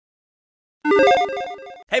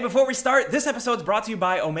Hey, before we start, this episode's brought to you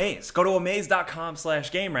by Omaze. Go to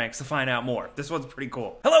omaze.com/gameranx to find out more. This one's pretty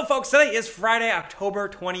cool. Hello, folks. Today is Friday, October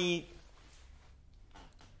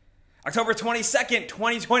 22nd,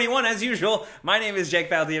 2021. As usual, my name is Jake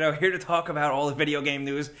Baldino, here to talk about all the video game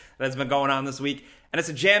news that's been going on this week. And it's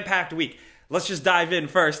a jam-packed week. Let's just dive in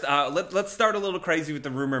first. Let's start a little crazy with the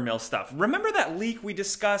rumor mill stuff. Remember that leak we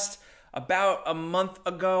discussed about a month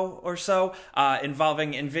ago or so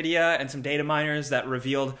involving NVIDIA and some data miners that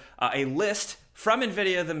revealed a list from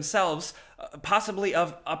NVIDIA themselves, possibly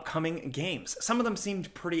of upcoming games. Some of them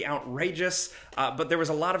seemed pretty outrageous, but there was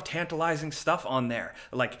a lot of tantalizing stuff on there,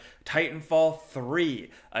 like Titanfall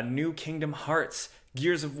 3, a new Kingdom Hearts,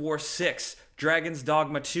 Gears of War 6, Dragon's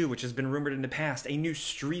Dogma 2, which has been rumored in the past, a new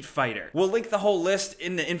Street Fighter. We'll link the whole list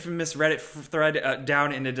in the infamous Reddit thread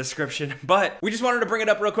down in the description, but we just wanted to bring it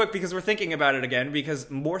up real quick because we're thinking about it again,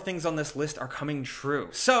 because more things on this list are coming true.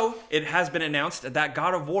 So, it has been announced that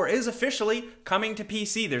God of War is officially coming to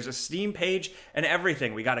PC. There's a Steam page and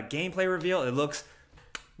everything. We got a gameplay reveal. It looks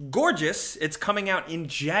gorgeous. It's coming out in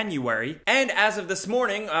January. And as of this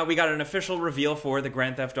morning, we got an official reveal for the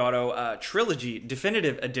Grand Theft Auto Trilogy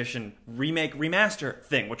Definitive Edition remake remaster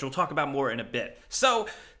thing, which we'll talk about more in a bit. So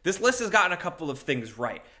this list has gotten a couple of things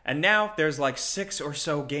right. And now there's like 6 or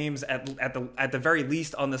so games at the very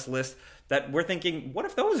least on this list that we're thinking, what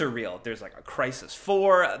if those are real? There's like a Crysis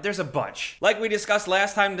 4, there's a bunch. Like we discussed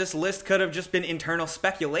last time, this list could have just been internal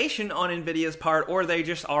speculation on NVIDIA's part, or they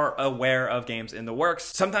just are aware of games in the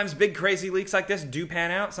works. Sometimes big crazy leaks like this do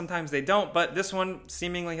pan out, sometimes they don't, but this one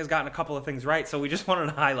seemingly has gotten a couple of things right, so we just wanted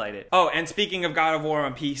to highlight it. Oh, and speaking of God of War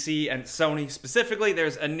on PC and Sony specifically,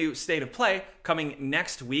 there's a new State of Play coming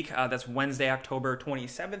next week. That's Wednesday, October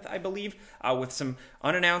 27th, I believe, with some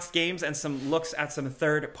unannounced games and some looks at some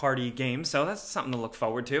third-party games. So that's something to look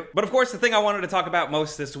forward to. But of course, the thing I wanted to talk about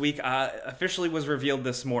most this week officially was revealed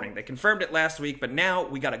this morning. They confirmed it last week, but now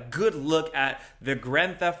we got a good look at the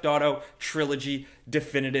Grand Theft Auto Trilogy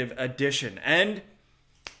Definitive Edition. And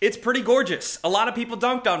it's pretty gorgeous. A lot of people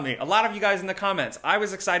dunked on me. A lot of you guys in the comments. I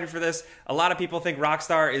was excited for this. A lot of people think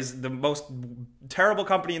Rockstar is the most terrible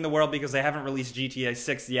company in the world because they haven't released GTA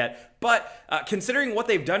 6 yet. But considering what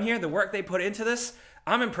they've done here, the work they put into this,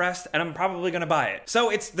 I'm impressed, and I'm probably going to buy it. So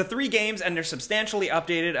it's the 3 games, and they're substantially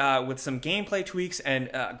updated with some gameplay tweaks and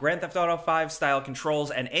Grand Theft Auto 5 style controls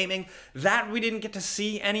and aiming. That we didn't get to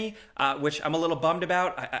see any, which I'm a little bummed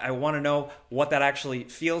about. I want to know what that actually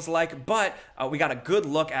feels like, but we got a good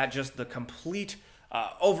look at just the complete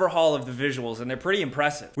overhaul of the visuals, and they're pretty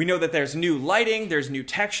impressive. We know that there's new lighting, there's new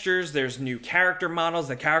textures, there's new character models.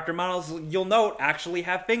 The character models, you'll note, actually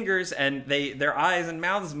have fingers, and their eyes and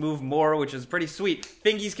mouths move more, which is pretty sweet.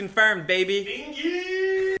 Fingies confirmed, baby.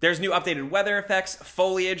 Fingies! There's new updated weather effects,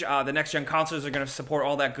 foliage. The next-gen consoles are going to support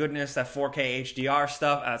all that goodness, that 4K HDR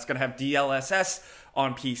stuff. It's going to have DLSS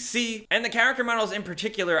on PC. And the character models in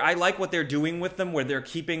particular, I like what they're doing with them, where they're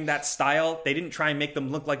keeping that style. They didn't try and make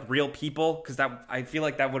them look like real people, because I feel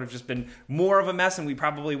like that would have just been more of a mess, and we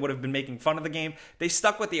probably would have been making fun of the game. They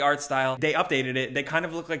stuck with the art style. They updated it. They kind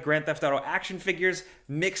of look like Grand Theft Auto action figures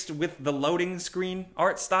mixed with the loading screen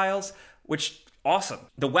art styles, which awesome.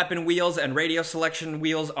 The weapon wheels and radio selection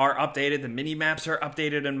wheels are updated. The mini-maps are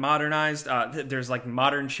updated and modernized. There's like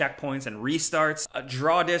modern checkpoints and restarts,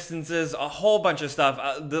 draw distances, a whole bunch of stuff.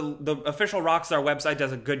 The official Rockstar website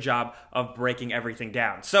does a good job of breaking everything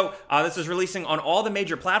down. So this is releasing on all the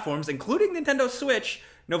major platforms, including Nintendo Switch,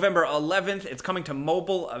 November 11th. It's coming to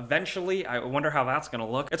mobile eventually. I wonder how that's going to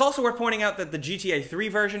look. It's also worth pointing out that the GTA 3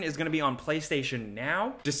 version is going to be on PlayStation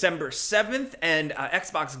Now, December 7th, and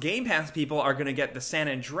Xbox Game Pass people are going to get the San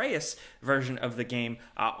Andreas version of the game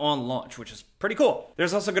on launch, which is pretty cool.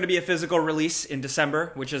 There's also going to be a physical release in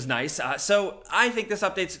December, which is nice. So I think this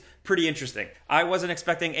update's pretty interesting. I wasn't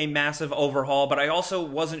expecting a massive overhaul, but I also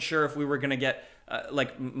wasn't sure if we were going to get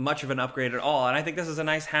like much of an upgrade at all, and I think this is a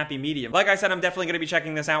nice happy medium. Like I said, I'm definitely going to be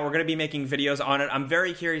checking this out. We're going to be making videos on it. I'm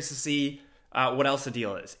very curious to see what else the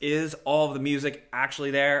deal is. Is all of the music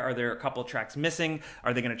actually there? Are there a couple tracks missing?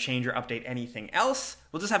 Are they going to change or update anything else?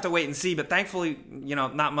 We'll just have to wait and see, but thankfully, you know,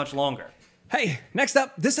 not much longer. Hey, next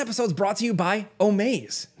up, this episode's brought to you by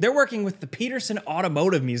Omaze. They're working with the Peterson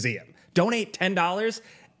Automotive Museum. Donate $10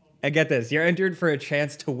 and get this, you're entered for a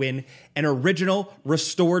chance to win an original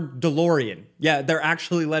restored DeLorean. Yeah, they're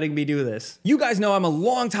actually letting me do this. You guys know I'm a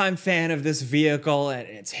longtime fan of this vehicle and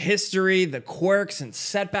its history, the quirks and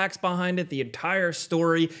setbacks behind it, the entire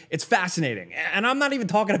story. It's fascinating. And I'm not even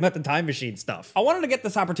talking about the time machine stuff. I wanted to get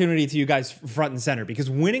this opportunity to you guys front and center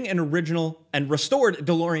because winning an original and restored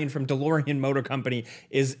DeLorean from DeLorean Motor Company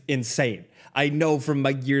is insane. I know from my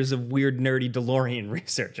years of weird, nerdy DeLorean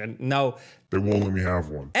research. And no, they won't let me have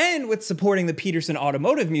one. And with supporting the Peterson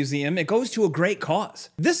Automotive Museum, it goes to a great cause.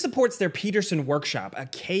 This supports their Peterson Workshop, a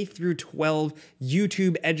K-12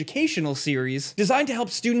 YouTube educational series designed to help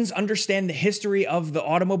students understand the history of the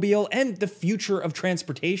automobile and the future of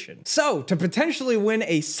transportation. So, to potentially win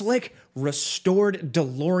a slick, restored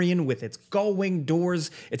DeLorean with its gull-wing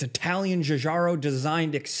doors, its Italian Giugiaro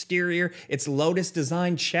designed exterior, its Lotus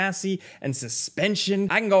designed chassis and suspension.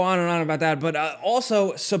 I can go on and on about that, but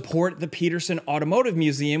also support the Peterson Automotive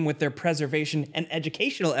Museum with their preservation and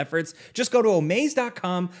educational efforts. Just go to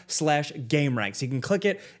omaze.com/gameranx. You can click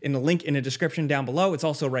it in the link in the description down below. It's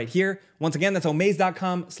also right here. Once again, that's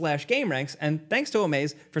omaze.com/gameranx, and thanks to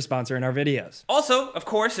Omaze for sponsoring our videos. Also, of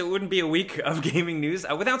course, it wouldn't be a week of gaming news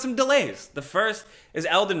without some delays. The first is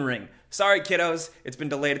Elden Ring. Sorry, kiddos, it's been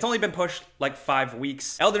delayed. It's only been pushed like 5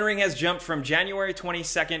 weeks. Elden Ring has jumped from January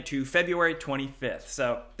 22nd to February 25th,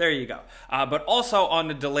 so there you go. But also on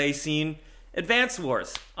the delay scene, Advance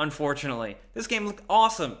Wars, unfortunately. This game looked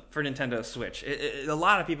awesome for Nintendo Switch. A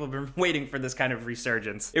lot of people have been waiting for this kind of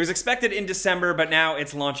resurgence. It was expected in December, but now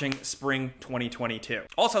it's launching spring 2022.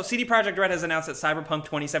 Also, CD Projekt Red has announced that Cyberpunk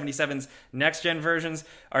 2077's next-gen versions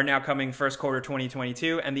are now coming first quarter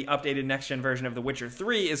 2022, and the updated next-gen version of The Witcher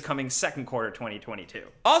 3 is coming second quarter 2022.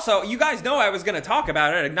 Also, you guys know I was going to talk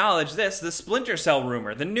about it, acknowledge this, the Splinter Cell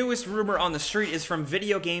rumor. The newest rumor on the street is from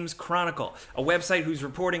Video Games Chronicle, a website whose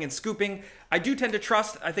reporting and scooping I do tend to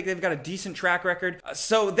trust. I think they've got a decent track record.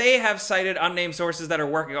 So they have cited unnamed sources that are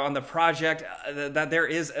working on the project that there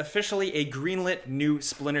is officially a greenlit new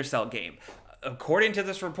Splinter Cell game. According to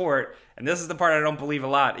this report, and this is the part I don't believe a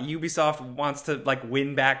lot, Ubisoft wants to like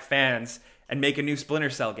win back fans and make a new Splinter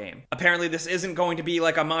Cell game. Apparently this isn't going to be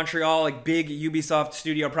like a Montreal, like big Ubisoft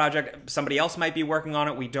studio project. Somebody else might be working on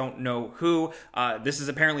it. We don't know who. This is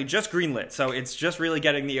apparently just greenlit, so it's just really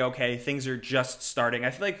getting the okay. Things are just starting.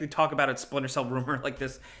 I feel like we talk about a Splinter Cell rumor like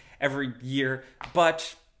this every year,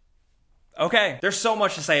 but okay. There's so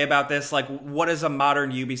much to say about this. Like, what is a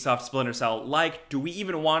modern Ubisoft Splinter Cell like? Do we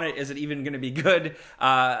even want it? Is it even going to be good?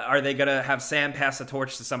 Are they going to have Sam pass the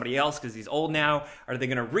torch to somebody else because he's old now? Are they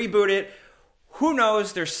going to reboot it? Who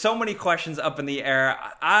knows? There's so many questions up in the air.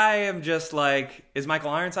 I am just like, is Michael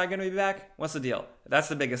Ironside going to be back? What's the deal? That's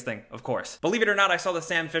the biggest thing, of course. Believe it or not, I saw the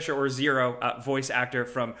Sam Fisher, or Zero, voice actor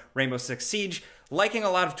from Rainbow Six Siege, liking a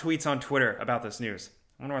lot of tweets on Twitter about this news.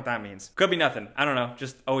 I wonder what that means. Could be nothing. I don't know.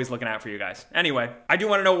 Just always looking out for you guys. Anyway, I do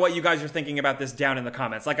want to know what you guys are thinking about this down in the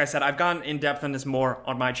comments. Like I said, I've gone in depth on this more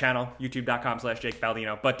on my channel,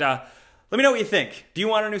 youtube.com/JakeBaldino. But let me know what you think. Do you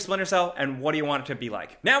want a new Splinter Cell, and what do you want it to be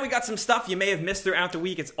like? Now we got some stuff you may have missed throughout the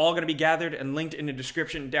week. It's all going to be gathered and linked in the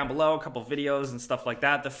description down below, a couple videos and stuff like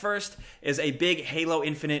that. The first is a big Halo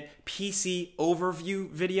Infinite PC overview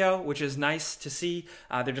video, which is nice to see.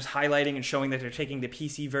 They're just highlighting and showing that they're taking the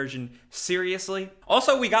PC version seriously.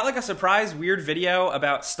 Also, we got like a surprise weird video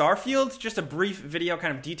about Starfield, just a brief video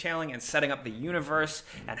kind of detailing and setting up the universe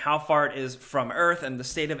and how far it is from Earth and the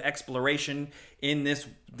state of exploration in this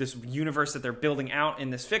universe that they're building out in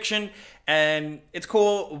this fiction. And it's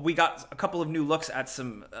cool. We got a couple of new looks at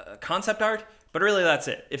some concept art, but really that's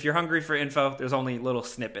it. If you're hungry for info, there's only little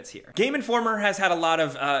snippets here. Game Informer has had a lot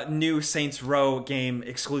of new Saints Row game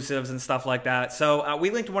exclusives and stuff like that. So we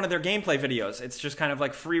linked one of their gameplay videos. It's just kind of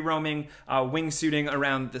like free roaming, wingsuiting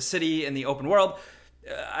around the city in the open world.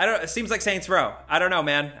 It seems like Saints Row. I don't know,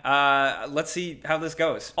 man. Let's see how this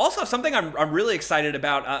goes. Also, something I'm really excited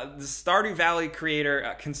about, the Stardew Valley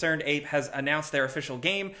creator, Concerned Ape, has announced their official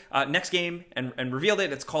game, next game, and revealed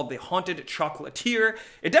it. It's called The Haunted Chocolatier.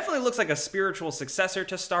 It definitely looks like a spiritual successor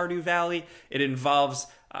to Stardew Valley. It involves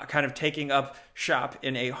kind of taking up shop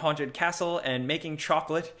in a haunted castle and making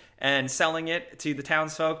chocolate and selling it to the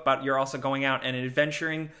townsfolk, but you're also going out and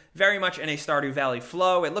adventuring very much in a Stardew Valley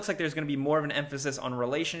flow. It looks like there's going to be more of an emphasis on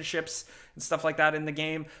relationships and stuff like that in the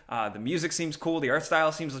game. The music seems cool. The art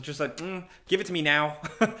style seems just like, give it to me now.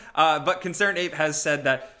 But Concerned Ape has said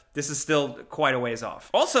that this is still quite a ways off.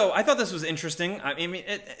 Also, I thought this was interesting. I mean,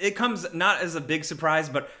 it comes not as a big surprise,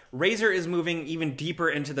 but Razer is moving even deeper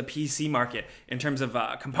into the PC market in terms of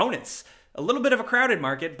components. A little bit of a crowded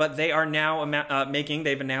market, but they are now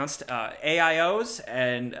they've announced AIOs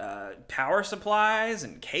and power supplies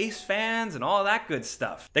and case fans and all of that good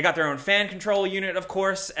stuff. They got their own fan control unit, of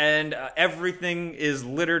course, and everything is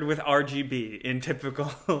littered with RGB in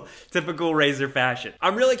typical Razer fashion.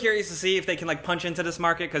 I'm really curious to see if they can like punch into this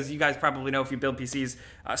market, because you guys probably know if you build PCs,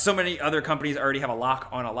 so many other companies already have a lock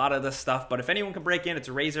on a lot of this stuff, but if anyone can break in, it's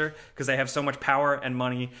Razer, because they have so much power and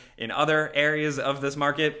money in other areas of this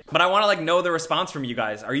market. But I want to like know the response from you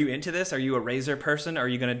guys. Are you into this? Are you a Razer person? Are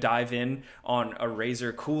you gonna dive in on a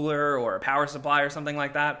Razer cooler or a power supply or something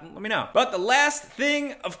like that? Let me know. But the last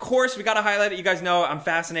thing, of course, we gotta highlight it. You guys know I'm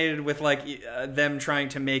fascinated with like them trying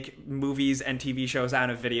to make movies and TV shows out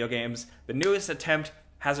of video games. The newest attempt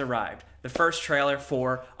has arrived. The first trailer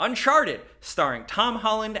for Uncharted, starring Tom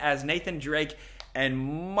Holland as Nathan Drake and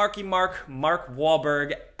Mark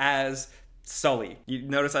Wahlberg as Sully. You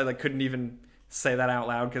notice I couldn't even say that out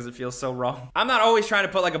loud because it feels so wrong. I'm not always trying to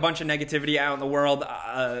put a bunch of negativity out in the world.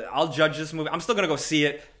 I'll judge this movie. I'm still gonna go see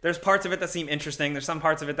it. There's parts of it that seem interesting. There's some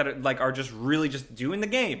parts of it that are just really just doing the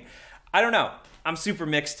game. I don't know. I'm super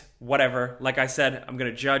mixed. Whatever. Like I said, I'm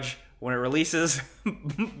gonna judge when it releases,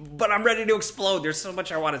 but I'm ready to explode. There's so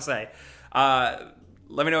much I want to say.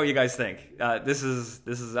 Let me know what you guys think. This is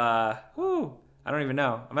whoo. I don't even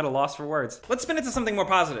know. I'm at a loss for words. Let's spin it to something more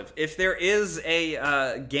positive. If there is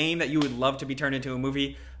a game that you would love to be turned into a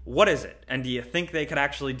movie, what is it? And do you think they could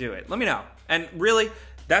actually do it? Let me know. And really,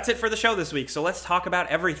 that's it for the show this week. So let's talk about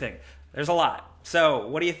everything. There's a lot. So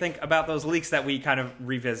what do you think about those leaks that we kind of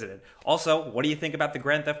revisited? Also, what do you think about the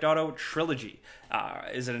Grand Theft Auto Trilogy?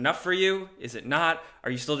 Is it enough for you? Is it not? Are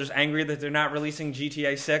you still just angry that they're not releasing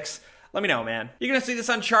GTA 6? Let me know, man. You're gonna see this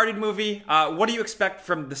Uncharted movie. What do you expect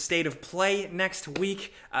from the state of play next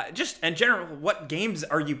week? Just in general, what games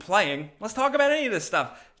are you playing? Let's talk about any of this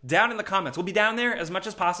stuff down in the comments. We'll be down there as much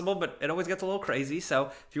as possible, but it always gets a little crazy.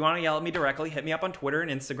 So if you want to yell at me directly, hit me up on Twitter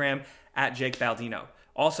and Instagram at Jake Baldino.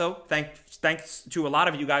 Also, thanks to a lot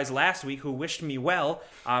of you guys last week who wished me well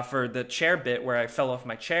for the chair bit where I fell off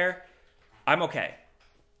my chair. I'm okay.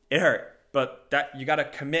 It hurt, but you gotta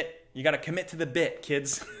commit. You gotta commit to the bit,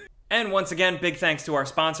 kids. And once again, big thanks to our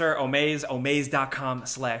sponsor, Omaze,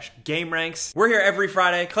 omaze.com/gameranx. We're here every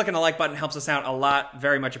Friday. Clicking the like button helps us out a lot.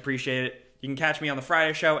 Very much appreciate it. You can catch me on the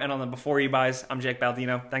Friday show and on the Before You Buys. I'm Jake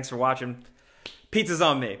Baldino. Thanks for watching. Pizza's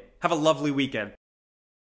on me. Have a lovely weekend.